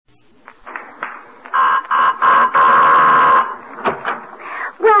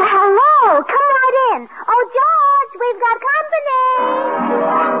Well, hello. Come right in. Oh, George, we've got company.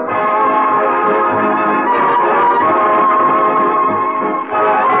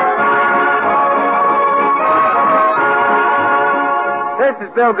 This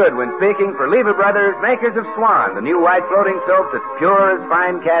is Bill Goodwin speaking for Lever Brothers, makers of Swan, the new white floating soap that's pure as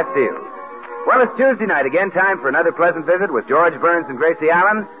fine Castile. Well, it's Tuesday night again, time for another pleasant visit with George Burns and Gracie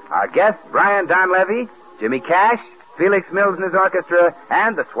Allen, our guests Brian Donlevy, Jimmy Cash, Felix Mills and his orchestra,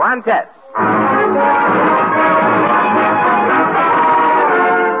 and the Swantette.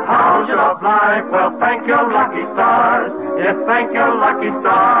 How's your love life? Well, thank your lucky stars. Yes, thank your lucky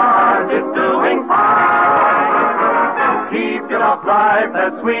stars. It's doing fine. Keep your love life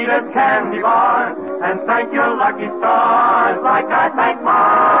as sweet as candy bars, and thank your lucky stars like I thank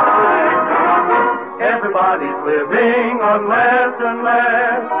mine. Everybody's living on less and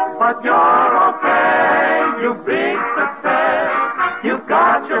less, but you're okay, you big success. You've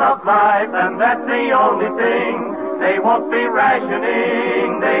got your love life, and that's the only thing. They won't be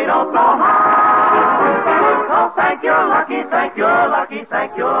rationing, they don't know how. Oh, thank your lucky, thank your lucky,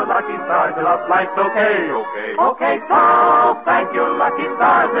 thank your lucky stars. Your love life's okay. Okay, so thank your lucky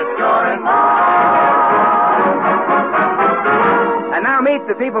stars that you're in mine. And now meet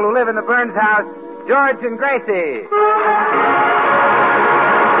the people who live in the Burns house, George and Gracie.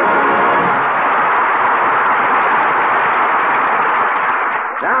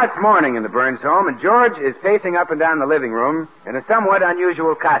 Now it's morning in the Burns home, and George is pacing up and down the living room in a somewhat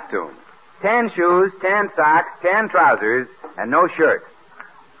unusual costume. Tan shoes, tan socks, tan trousers, and no shirt.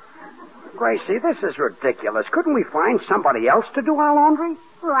 Gracie, this is ridiculous. Couldn't we find somebody else to do our laundry?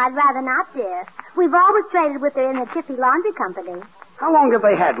 Oh, I'd rather not, dear. We've always traded with her in the Jiffy Laundry Company. How long have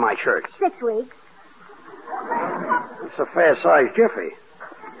they had my shirts? 6 weeks. It's a fair-sized Jiffy.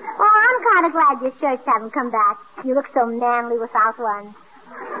 Oh, I'm kind of glad your shirts haven't come back. You look so manly without one.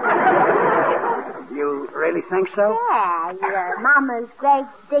 You really think so? Yeah, your mama's great,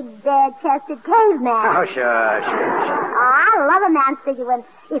 big, bare-chested caveman. Oh, sure. Oh, I love a man's figure when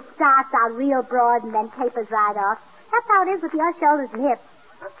it starts out real broad and then tapers right off. That's how it is with your shoulders and hips.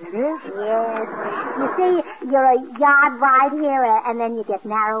 It is? Yes. You see, you're a yard wide here, and then you get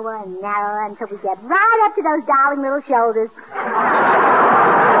narrower and narrower until we get right up to those darling little shoulders.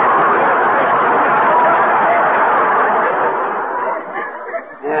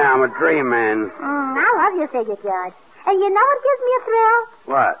 Yeah, I'm a dream man. I love your figure, George. And you know what gives me a thrill?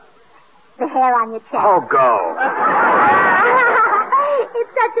 What? The hair on your chest. Oh, go. It's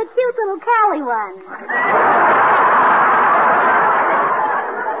such a cute little curly one.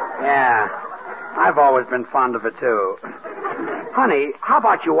 Yeah, I've always been fond of it, too. Honey, how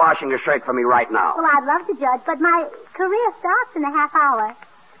about you washing a shirt for me right now? Well, I'd love to, Judge, but my career starts in a half hour.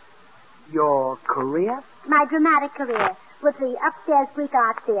 Your career? My dramatic career with the Upstairs Greek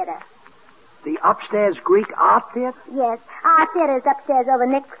Art Theater. The Upstairs Greek Art Theater? Yes. Our theater is upstairs over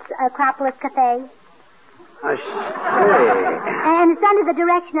Nick's Acropolis Cafe. I see. And it's under the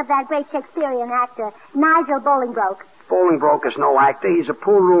direction of that great Shakespearean actor, Nigel Bolingbroke. Bolingbroke is no actor. He's a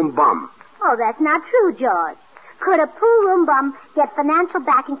pool room bum. Oh, that's not true, George. Could a pool room bum get financial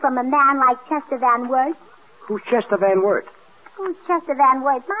backing from a man like Chester Van Wert? Who's Chester Van Wert? Who's Chester Van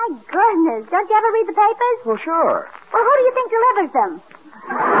Wert? My goodness. Don't you ever read the papers? Well, sure. Well, who do you think delivers them?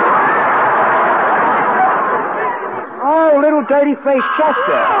 Oh, little dirty-faced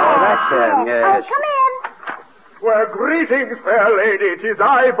Chester. Oh, that's him, yes. Oh, come in. Well, greetings, fair lady. 'Tis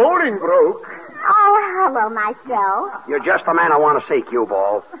I, Bolingbroke. Oh, hello, Maestro. You're just the man I want to see, cue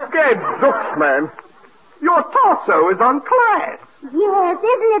ball. Gadzooks, man. Your torso is unclad. Yes,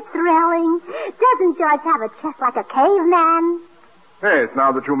 isn't it thrilling? Doesn't George have a chest like a caveman? Yes,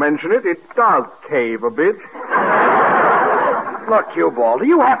 now that you mention it, it does cave a bit. Look, cue ball, do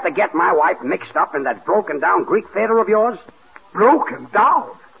you have to get my wife mixed up in that broken-down Greek theater of yours? Broken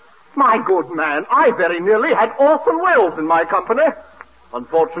down? My good man, I very nearly had Orson Welles in my company.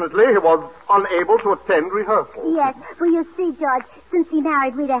 Unfortunately, he was unable to attend rehearsal. Yes, well, you see, George, since he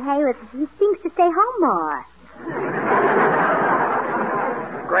married Rita Hayworth, he seems to stay home more.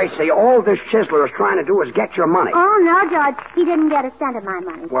 Gracie, all this chiseler is trying to do is get your money. Oh, no, George, he didn't get a cent of my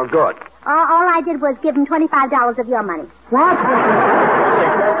money. Well, good. All I did was give him $25 of your money. What?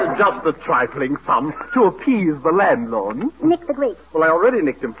 Just a trifling sum to appease the landlord. Nick the Greek. Well, I already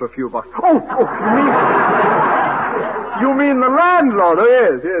nicked him for a few bucks. You mean the landlord? Oh,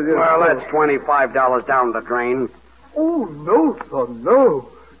 yes. Well, that's $25 down the drain. Oh, no, son, no.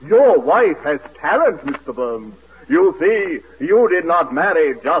 Your wife has talent, Mr. Burns. You see, you did not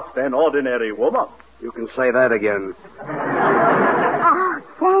marry just an ordinary woman. You can say that again. Oh,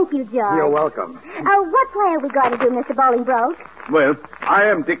 thank Thank you, George. You're welcome. What play are we going to do, Mr. Bolingbroke? Well, I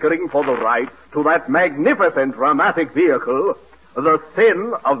am dickering for the rights to that magnificent dramatic vehicle, The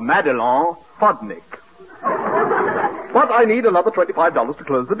Sin of Madelon Fodnik. But I need another $25 to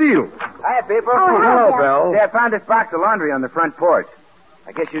close the deal. Hiya, people. Oh, hello, Bill. Say, I found this box of laundry on the front porch.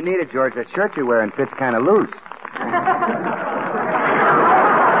 I guess you need it, George. That shirt you're wearing fits kind of loose.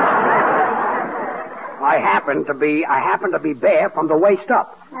 I happen to be bare from the waist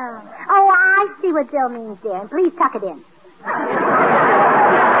up. Oh, I see what Bill means, dear. Please tuck it in.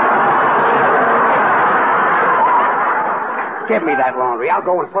 Give me that laundry. I'll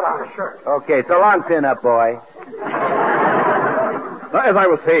go and put on a shirt. Okay, so long, pin-up boy. As I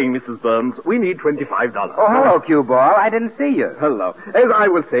was saying, Mrs. Burns, we need $25. Oh, hello, cue ball. I didn't see you. Hello. As I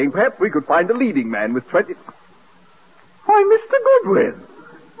was saying, perhaps we could find a leading man with 20... Why, Mr. Goodwin.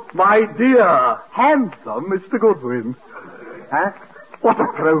 My dear, handsome Mr. Goodwin. Huh? What a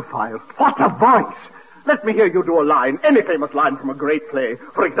profile. What a voice. Let me hear you do a line, any famous line from a great play.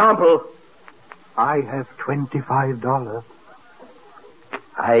 For example, I have $25.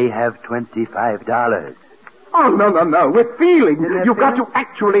 I have $25. Oh, no. With feeling. You've got to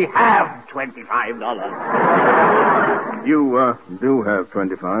actually have $25. You do have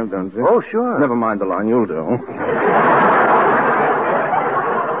 25, don't you? Oh, sure. Never mind the line, you'll do.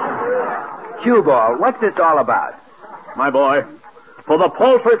 Cue ball, what's this all about? My boy, for the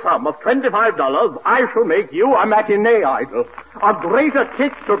paltry sum of $25, I shall make you a matinee idol. A greater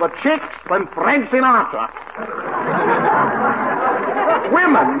kick to the chicks than Frank Sinatra.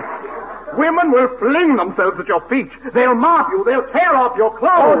 Women will fling themselves at your feet. They'll mop you. They'll tear off your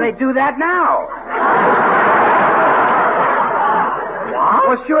clothes. Oh, they do that now. What?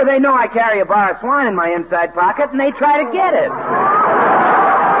 Well, sure, they know I carry a bar of Swan in my inside pocket, and they try to get it.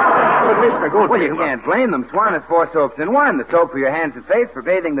 But Mr. Goodwin... Well, you can't blame them. Swan is 4 soaps in one. The soap for your hands and face, for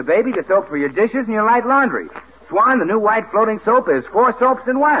bathing the baby, the soap for your dishes and your light laundry. Swan, the new white floating soap, is 4 soaps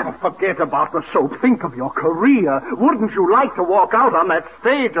in one. Oh, forget about the soap. Think of your career. Wouldn't you like to walk out on that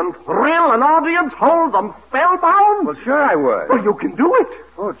stage and thrill an audience, hold them spellbound? Well, sure I would. Well, you can do it.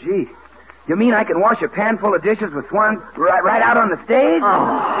 Oh, gee. You mean I can wash a pan full of dishes with Swan right out on the stage?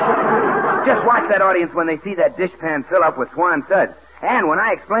 Oh. Just watch that audience when they see that dish pan fill up with Swan suds. And when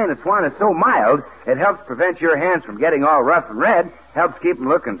I explain that Swan is so mild, it helps prevent your hands from getting all rough and red, helps keep them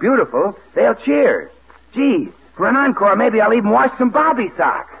looking beautiful, they'll cheer. Gee, for an encore, maybe I'll even wash some Bobby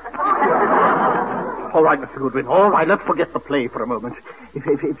socks. All right, Mr. Goodwin. All right, let's forget the play for a moment. If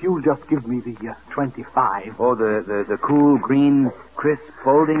you'll just give me the 25. Oh, the cool, green, crisp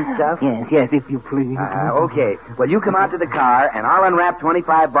folding stuff? Yes, if you please. Okay. Well, you come out to the car, and I'll unwrap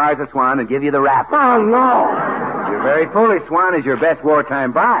 25 bars of Swan and give you the wrap. Oh, no. You're very foolish. Swan is your best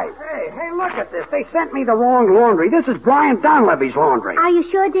wartime buy. Hey, look at this. They sent me the wrong laundry. This is Brian Donlevy's laundry. Are you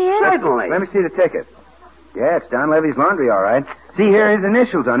sure, dear? Certainly. Let me see the ticket. Yeah, it's Donlevy's laundry, all right. See here his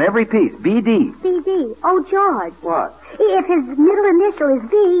initials on every piece. BD. BD. Oh, George. What? If his middle initial is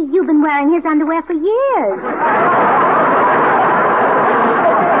B, you've been wearing his underwear for years.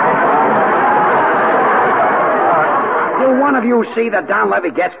 Will one of you see that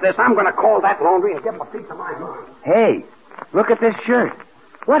Donlevy gets this? I'm going to call that laundry and give him a piece of my mind. Hey, look at this shirt.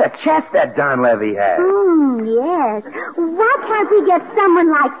 What a chest that Donlevy has. Yes. Why can't we get someone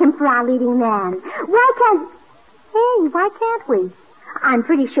like him for our leading man? Why can't we? I'm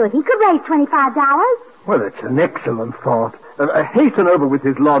pretty sure he could raise $25. Well, it's an excellent thought. Hasten over with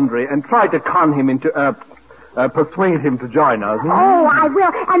his laundry and try to con him into, persuade him to join us. Oh, I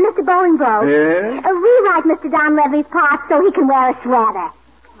will. And Mr. Bolingbroke. Yes? Rewrite Mr. Donlevy's part so he can wear a sweater.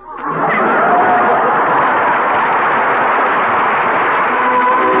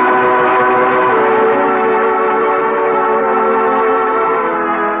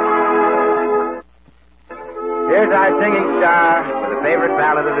 Here's our singing star with a favorite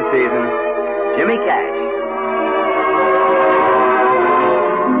ballad of the season, Jimmy Cash.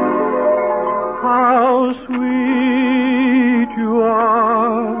 How sweet you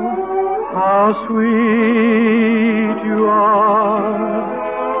are, how sweet you are,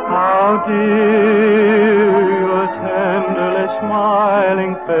 how dear your tenderly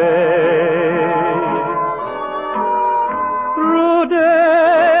smiling face. Through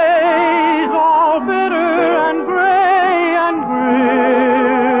days all bitter and gray and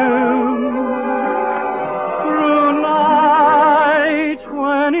grim, through nights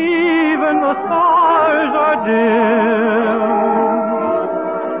when even the stars are dim,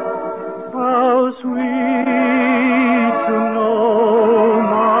 how sweet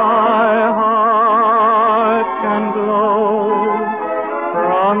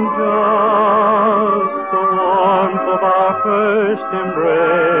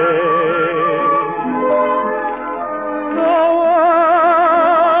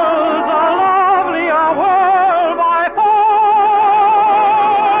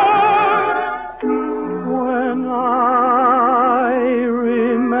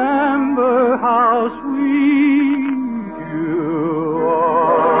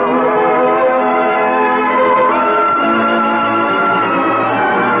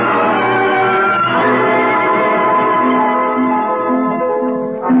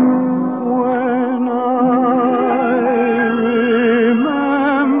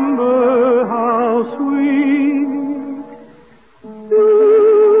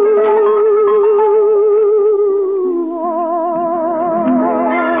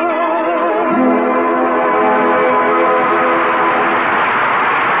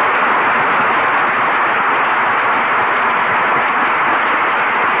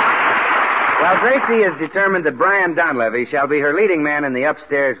Gracie has determined that Brian Donlevy shall be her leading man in the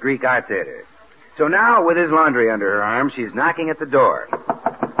upstairs Greek art theater. So now, with his laundry under her arm, she's knocking at the door.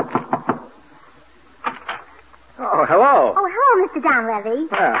 Oh, hello. Oh, hello, Mr. Donlevy.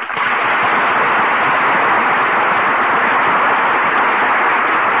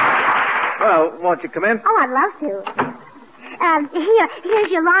 Well, won't you come in? Oh, I'd love to.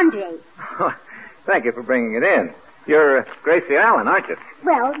 Here's your laundry. Thank you for bringing it in. You're Gracie Allen, aren't you?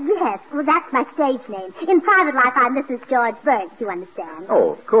 Well, yes. Well, that's my stage name. In private life, I'm Mrs. George Burns, you understand.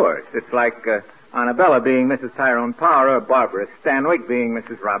 Oh, of course. It's like Annabella being Mrs. Tyrone Power or Barbara Stanwyck being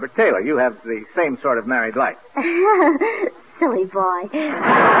Mrs. Robert Taylor. You have the same sort of married life. Silly boy.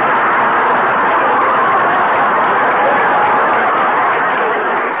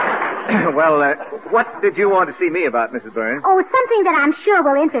 Well, what did you want to see me about, Mrs. Burns? Oh, something that I'm sure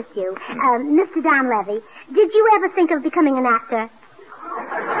will interest you. Mr. Donlevy, did you ever think of becoming an actor?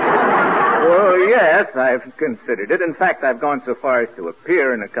 Well, yes, I've considered it. In fact, I've gone so far as to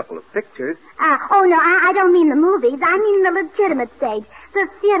appear in a couple of pictures. Oh, no, I don't mean the movies. I mean the legitimate stage. The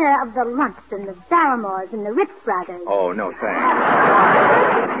theater of the Lumps and the Barrymores and the Ritz Brothers. Oh, no,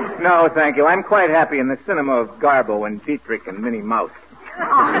 thanks. No, thank you. I'm quite happy in the cinema of Garbo and Dietrich and Minnie Mouse.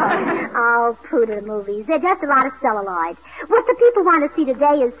 Oh, pooh to the movies. They're just a lot of celluloid. What the people want to see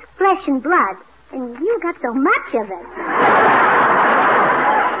today is flesh and blood. And you got so much of it.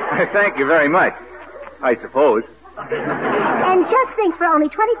 Thank you very much, I suppose. And just think, for only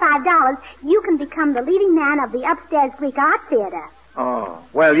 $25, you can become the leading man of the upstairs Greek art theater. Oh,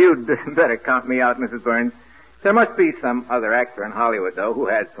 well, you'd better count me out, Mrs. Burns. There must be some other actor in Hollywood, though, who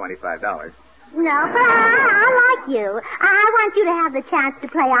has $25. No, but I like you. I want you to have the chance to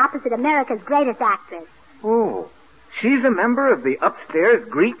play opposite America's greatest actress. Oh, she's a member of the upstairs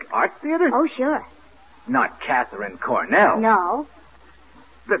Greek art theater? Oh, sure. Not Catherine Cornell. No.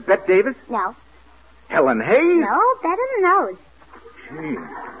 Bette Davis? No. Helen Hayes? No, better than those. Gee,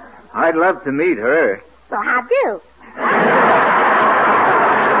 I'd love to meet her. Well, how do?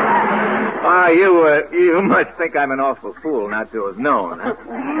 You must think I'm an awful fool not to have known, huh?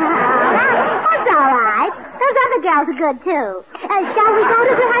 That's all right. Those other girls are good, too. Shall we go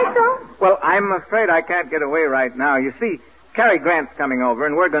to rehearsal? Well, I'm afraid I can't get away right now. You see, Cary Grant's coming over,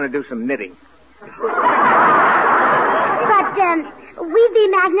 and we're going to do some knitting. But, we'd be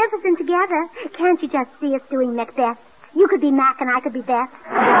magnificent together. Can't you just see us doing Macbeth? You could be Mac and I could be Beth.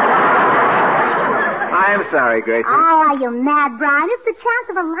 I'm sorry, Gracie. Oh, are you mad, Brian? It's the chance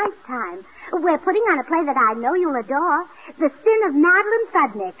of a lifetime. We're putting on a play that I know you'll adore. The Sin of Madeline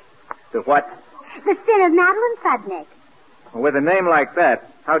Fudnick. The what? The Sin of Madeline Fudnick. With a name like that,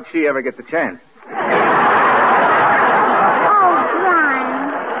 how'd she ever get the chance? Oh, Brian.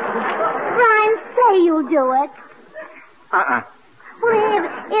 Brian, say you'll do it. Well,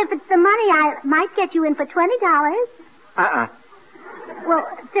 if it's the money, I might get you in for $20. Well,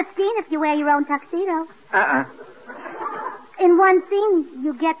 $15 if you wear your own tuxedo. In one scene,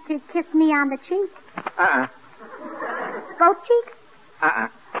 you get to kiss me on the cheek. Both cheeks?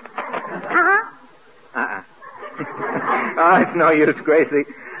 Oh, it's no use, Gracie.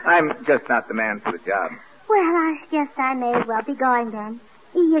 I'm just not the man for the job. Well, I guess I may as well be going then.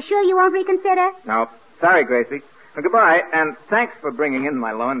 You sure you won't reconsider? No. Sorry, Gracie. Well, goodbye, and thanks for bringing in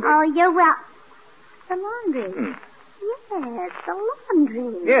my laundry. Oh, you're the laundry. Yes, the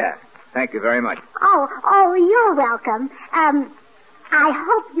laundry. Yeah. Thank you very much. Oh, you're welcome. I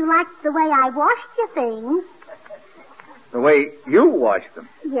hope you liked the way I washed your things. The way you washed them?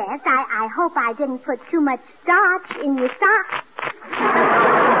 Yes, I hope I didn't put too much starch in your socks.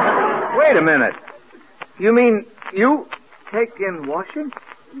 Wait a minute. You mean you take in washing?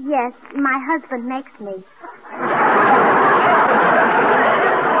 Yes, my husband makes me.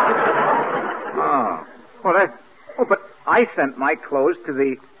 Oh. Well, but I sent my clothes to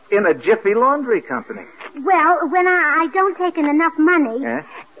the In a Jiffy Laundry Company. Well, when I don't take in enough money,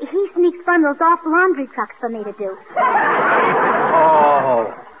 he sneaks bundles off laundry trucks for me to do.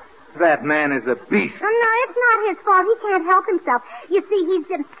 Oh, that man is a beast. No, it's not his fault. He can't help himself. You see, he's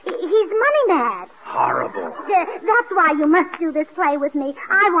money mad. Horrible. That's why you must do this play with me.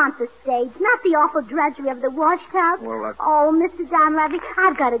 I want the stage, not the awful drudgery of the wash tub. Well, Oh, Mr. Donlevy,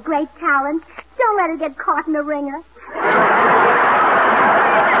 I've got a great talent. Don't let it get caught in the ringer.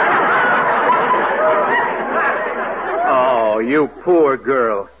 Oh, you poor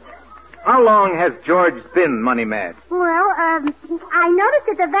girl. How long has George been money mad? Well, I noticed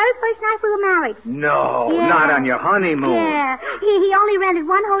it the very first night we were married. No, Yeah. not on your honeymoon. Yeah, he only rented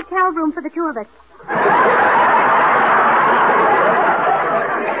one hotel room for the two of us.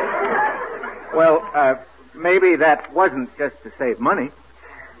 Well, maybe that wasn't just to save money.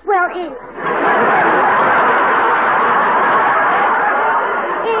 Well,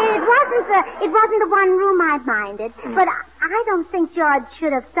 wasn't the one room I minded. But I don't think George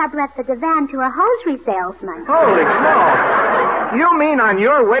should have sublet the divan to a hosiery salesman. Holy smoke. You mean on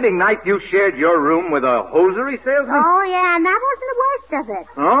your wedding night you shared your room with a hosiery salesman? Oh, yeah, and that wasn't the worst of it.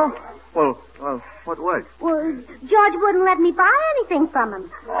 Oh? Well, what was? Well, George wouldn't let me buy anything from him.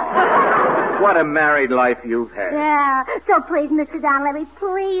 What a married life you've had. Yeah. So please, Mr. Donlevy,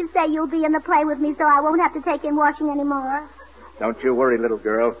 please say you'll be in the play with me so I won't have to take in washing anymore. Don't you worry, little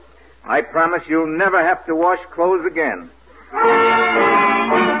girl. I promise you'll never have to wash clothes again.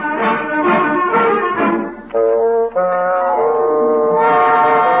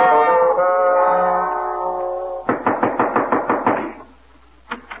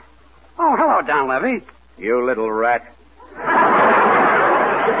 Oh, hello, Donlevy. You little rat.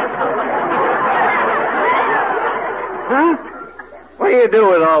 Huh? What do you do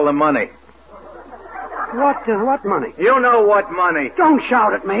with all the money? What money? You know what money. Don't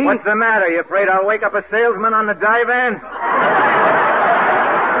shout at me. What's the matter? You afraid I'll wake up a salesman on the divan?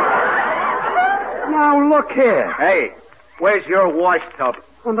 Now, look here. Hey, where's your wash tub?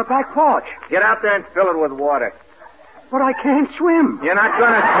 On the back porch. Get out there and fill it with water. But I can't swim. You're not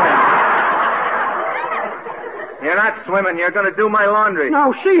going to swim. You're not swimming. You're going to do my laundry.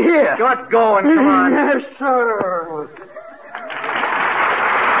 Now, see here. Get going. Come on. Yes, sir.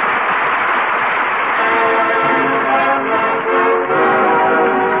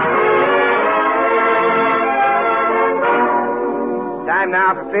 Time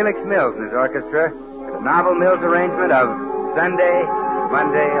now for Felix Mills and his orchestra. The novel Mills arrangement of Sunday,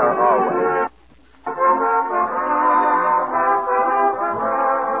 Monday, or Always.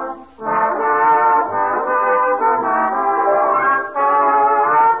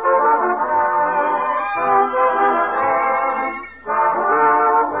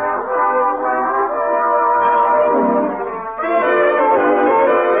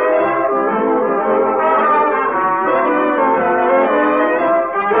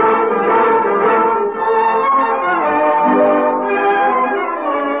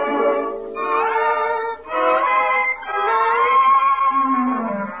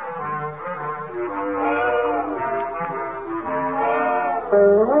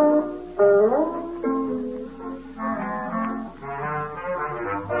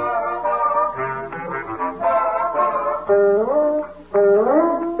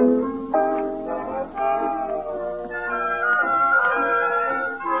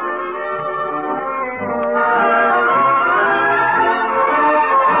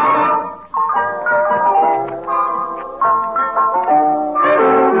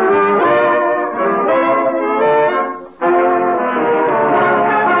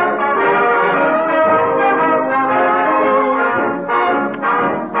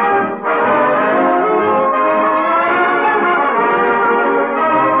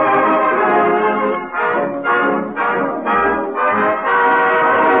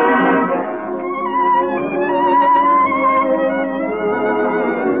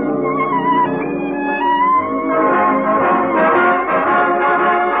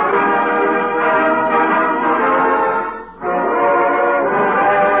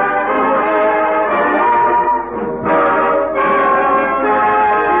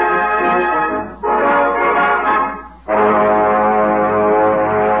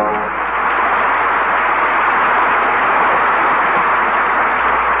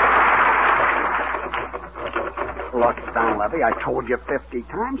 Donlevy, I told you 50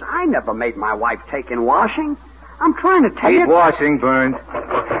 times. I never made my wife take in washing. I'm trying to tell you. Keep washing, Burns.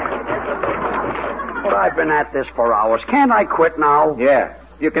 But I've been at this for hours. Can't I quit now? Yeah.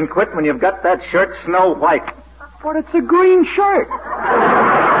 You can quit when you've got that shirt snow white. But it's a green shirt.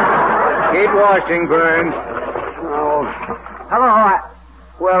 Keep washing, Burns. Oh. Hello.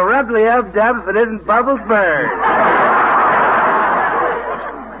 Well, rubly up, Dub, if it isn't Bubbles Burns.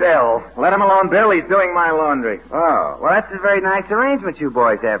 Bill. Let him alone, Bill. He's doing my laundry. Oh, well, that's a very nice arrangement you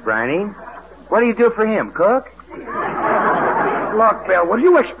boys have, Briney. What do you do for him, cook? Look, Bill, will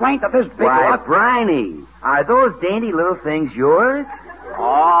you explain to this big Why, lot? Briney, are those dainty little things yours?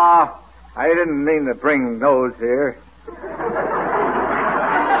 Oh, I didn't mean to bring those here.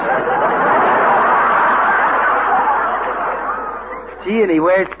 Gee, and he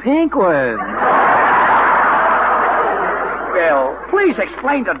wears pink ones. Bill, please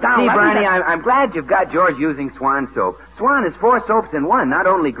explain to Donlevy. See, Briney, I'm glad you've got George using Swan soap. Swan is 4 soaps in one. Not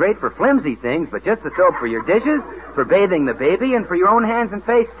only great for flimsy things, but just the soap for your dishes, for bathing the baby, and for your own hands and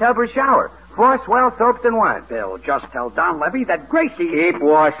face, tub or shower. 4 swell soaps in one. Bill, just tell Donlevy that Gracie... Keep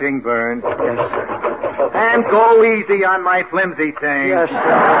washing, Burns. Yes, sir. And go easy on my flimsy thing. Yes,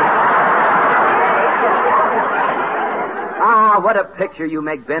 sir. what a picture you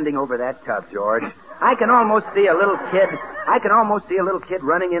make bending over that tub, George. I can almost see a little kid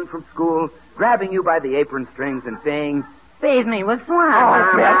running in from school, grabbing you by the apron strings and saying, "Bathe me with Swan."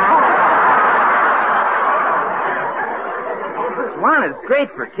 Swan is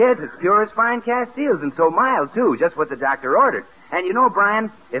great for kids. It's pure as fine Castiles and so mild, too, just what the doctor ordered. And you know,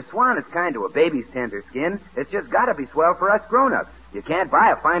 Brian, if Swan is kind to a baby's tender skin, it's just got to be swell for us grown-ups. You can't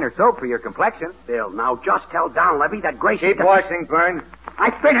buy a finer soap for your complexion. Bill, now just tell Donlevy that Gracie... Keep washing, Burns. I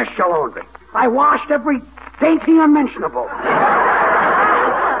finished your laundry. I washed every dainty unmentionable. And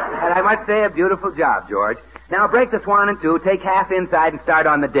I must say, a beautiful job, George. Now break the Swan in two, take half inside, and start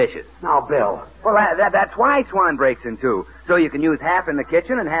on the dishes. Now, Bill. Well, that's why Swan breaks in two. So you can use half in the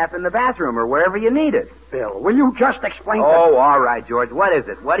kitchen and half in the bathroom or wherever you need it. Bill, will you just explain... Oh, all right, George. What is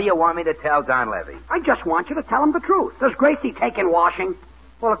it? What do you want me to tell Donlevy? I just want you to tell him the truth. Does Gracie take in washing?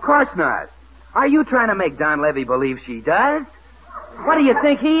 Well, of course not. Are you trying to make Donlevy believe she does? What do you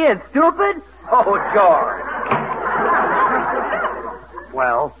think he is, stupid? Oh, George.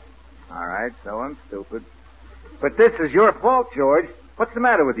 Well? All right, so I'm stupid. But this is your fault, George. What's the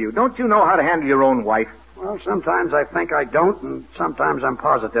matter with you? Don't you know how to handle your own wife? Well, sometimes I think I don't, and sometimes I'm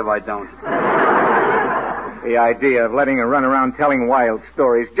positive I don't. The idea of letting her run around telling wild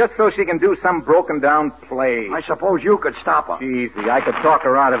stories just so she can do some broken-down play. I suppose you could stop her. Easy. I could talk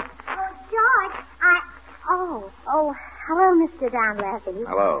her out of... George, Oh, hello, Mr. Donlevy.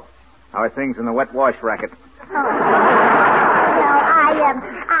 Hello. How are things in the wet wash racket?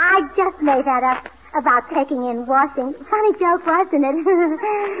 I just made that up about taking in washing. Funny joke, wasn't it?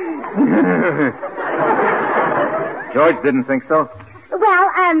 George didn't think so.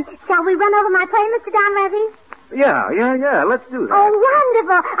 Well, shall we run over my play, Mr. Donlevy? Yeah. Let's do that. Oh,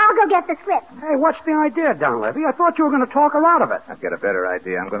 wonderful. I'll go get the script. Hey, what's the idea, Donlevy? I thought you were going to talk her out of it. I've got a better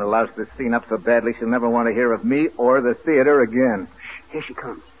idea. I'm going to louse this scene up so badly she'll never want to hear of me or the theater again. Shh, here she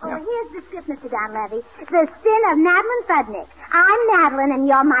comes. Oh, here's the script, Mr. Donlevy. The Sin of Madeline Fudnick. I'm Madeline, and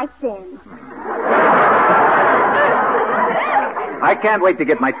you're my sin. I can't wait to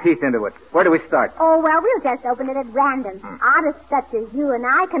get my teeth into it. Where do we start? Oh, well, we'll just open it at random. Artists such as you and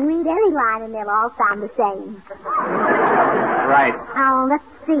I can read any line, and they'll all sound the same. Right. Oh, let's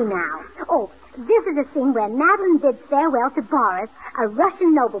see now. Oh, this is a scene where Madeline bids farewell to Boris, a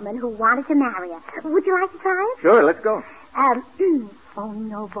Russian nobleman who wanted to marry her. Would you like to try it? Sure, let's go. Oh,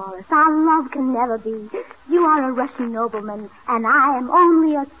 no, Boris. Our love can never be. You are a Russian nobleman, and I am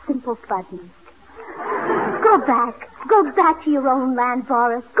only a simple Fudnick. Go back. Go back to your own land,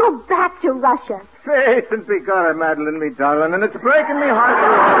 Boris. Go back to Russia. Faith and be God, Madeline, me darling, and it's breaking me heart.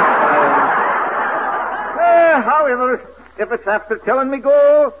 However, if it's after telling me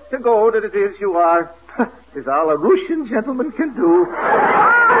go that it is you are, is all a Russian gentleman can do.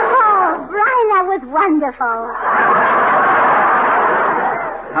 Oh, Brian, that was wonderful.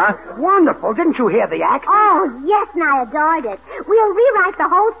 Huh? Wonderful. Didn't you hear the act? Oh, yes, and I adored it. We'll rewrite the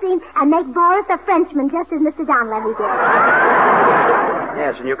whole scene and make Boris a Frenchman, just as Mr. Donlevy did.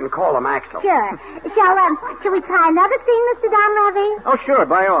 Yes, and you can call him Axel. Sure. Shall we try another scene, Mr. Donlevy? Oh, sure,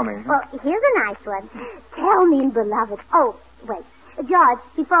 by all means. Well, here's a nice one. Tell me, beloved. Oh, wait. George,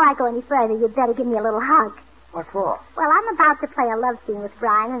 before I go any further, you'd better give me a little hug. What for? Well, I'm about to play a love scene with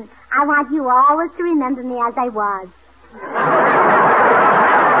Brian, and I want you always to remember me as I was.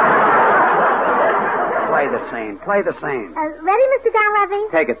 Play the scene. Ready, Mr.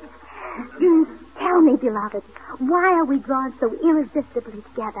 Donlevy? Take it. Tell me, beloved, why are we drawn so irresistibly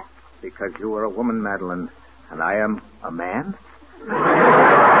together? Because you are a woman, Madeline, and I am a man?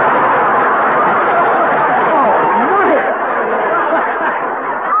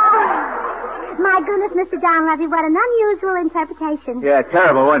 My goodness, Mr. Donlevy, what an unusual interpretation. Yeah,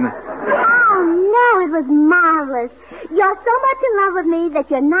 terrible, wasn't it? Oh, no, it was marvelous. You're so much in love with me that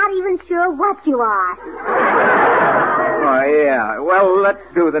you're not even sure what you are. Oh, yeah. Well, let's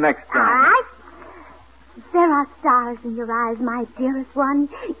do the next All one. right. There are stars in your eyes, my dearest one.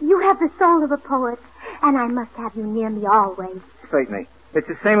 You have the soul of a poet, and I must have you near me always. Certainly. It's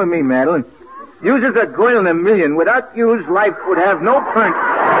the same with me, Madeline. Yous is a girl in a million. Without yous, life would have no point.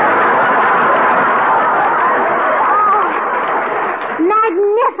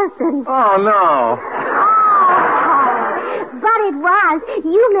 Magnificent. Oh, no. But it was.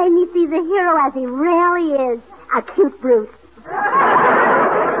 You made me see the hero as he really is. A cute brute.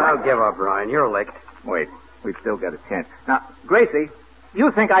 I'll give up, Brian. You're licked. Wait. We've still got a chance. Now, Gracie,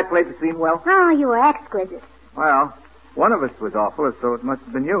 you think I played the scene well? Oh, you were exquisite. Well, one of us was awful, so it must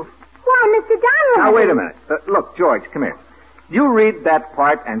have been you. Why, Mr. Donlevy? Now, wait a minute. Look, George, come here. You read that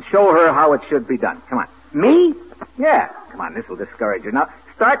part and show her how it should be done. Come on. Me? Yeah. Come on, this will discourage her. Now,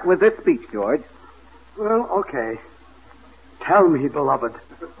 start with this speech, George. Well, okay. Tell me, beloved,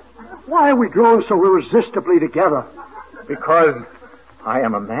 why are we drawn so irresistibly together? Because I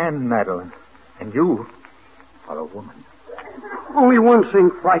am a man, Madeline, and you are a woman. Only one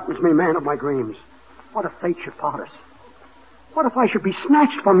thing frightens me, man of my dreams. What if fate should part us? What if I should be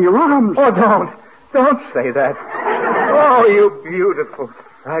snatched from your arms? Oh, don't say that. Oh, you beautiful,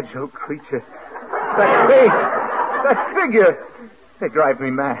 fragile creature. That face, that figure, they drive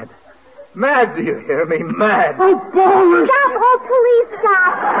me mad. Mad, do you hear me? Mad. Oh, boy! Stop! Oh, police,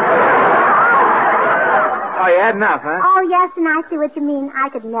 stop! Oh, you had enough, huh? Oh, yes, and I see what you mean. I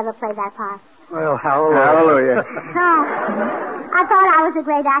could never play that part. Well, hallelujah. Hallelujah. Oh, I thought I was a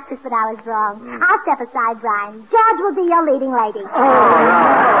great actress, but I was wrong. I'll step aside, Brian. George will be your leading lady. Oh,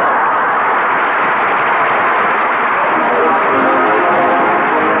 no.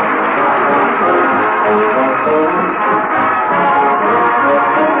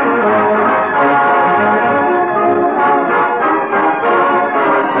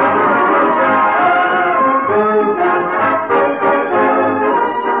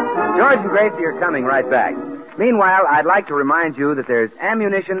 George and Gracie are coming right back. Meanwhile, I'd like to remind you that there's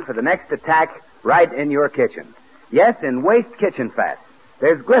ammunition for the next attack right in your kitchen. Yes, in waste kitchen fat.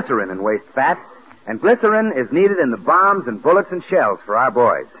 There's glycerin in waste fat, and glycerin is needed in the bombs and bullets and shells for our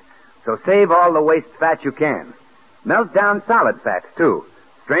boys. So save all the waste fat you can. Melt down solid fats, too.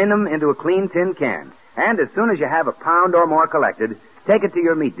 Strain them into a clean tin can. And as soon as you have a pound or more collected, take it to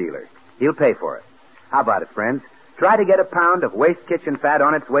your meat dealer. He'll pay for it. How about it, friends? Try to get a pound of waste kitchen fat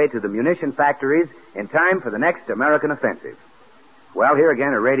on its way to the munition factories in time for the next American offensive. Well, here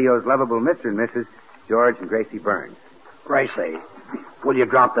again are radio's lovable Mr. and Mrs. George and Gracie Burns. Gracie, will you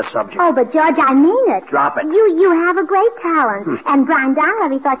drop the subject? Oh, but George, I mean it. Drop it. You have a great talent. And Brian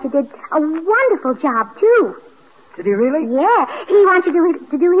Donlevy thought you did a wonderful job, too. Did he really? Yeah. He wants you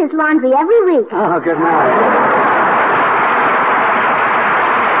to do his laundry every week. Oh, good night.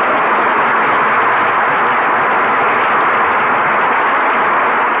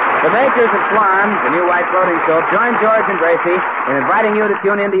 The makers of Swan, the new white floating soap, join George and Gracie in inviting you to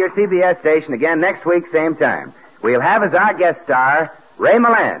tune into your CBS station again next week, same time. We'll have as our guest star Ray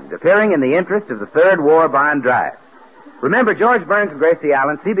Milland, appearing in the interest of the Third War Bond Drive. Remember, George Burns and Gracie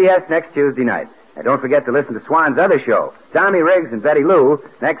Allen, CBS next Tuesday night. And don't forget to listen to Swan's other show, Tommy Riggs and Betty Lou,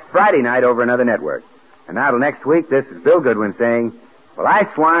 next Friday night over another network. And now till next week, this is Bill Goodwin saying, well,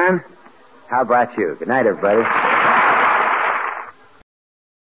 I, Swan, how about you? Good night, everybody.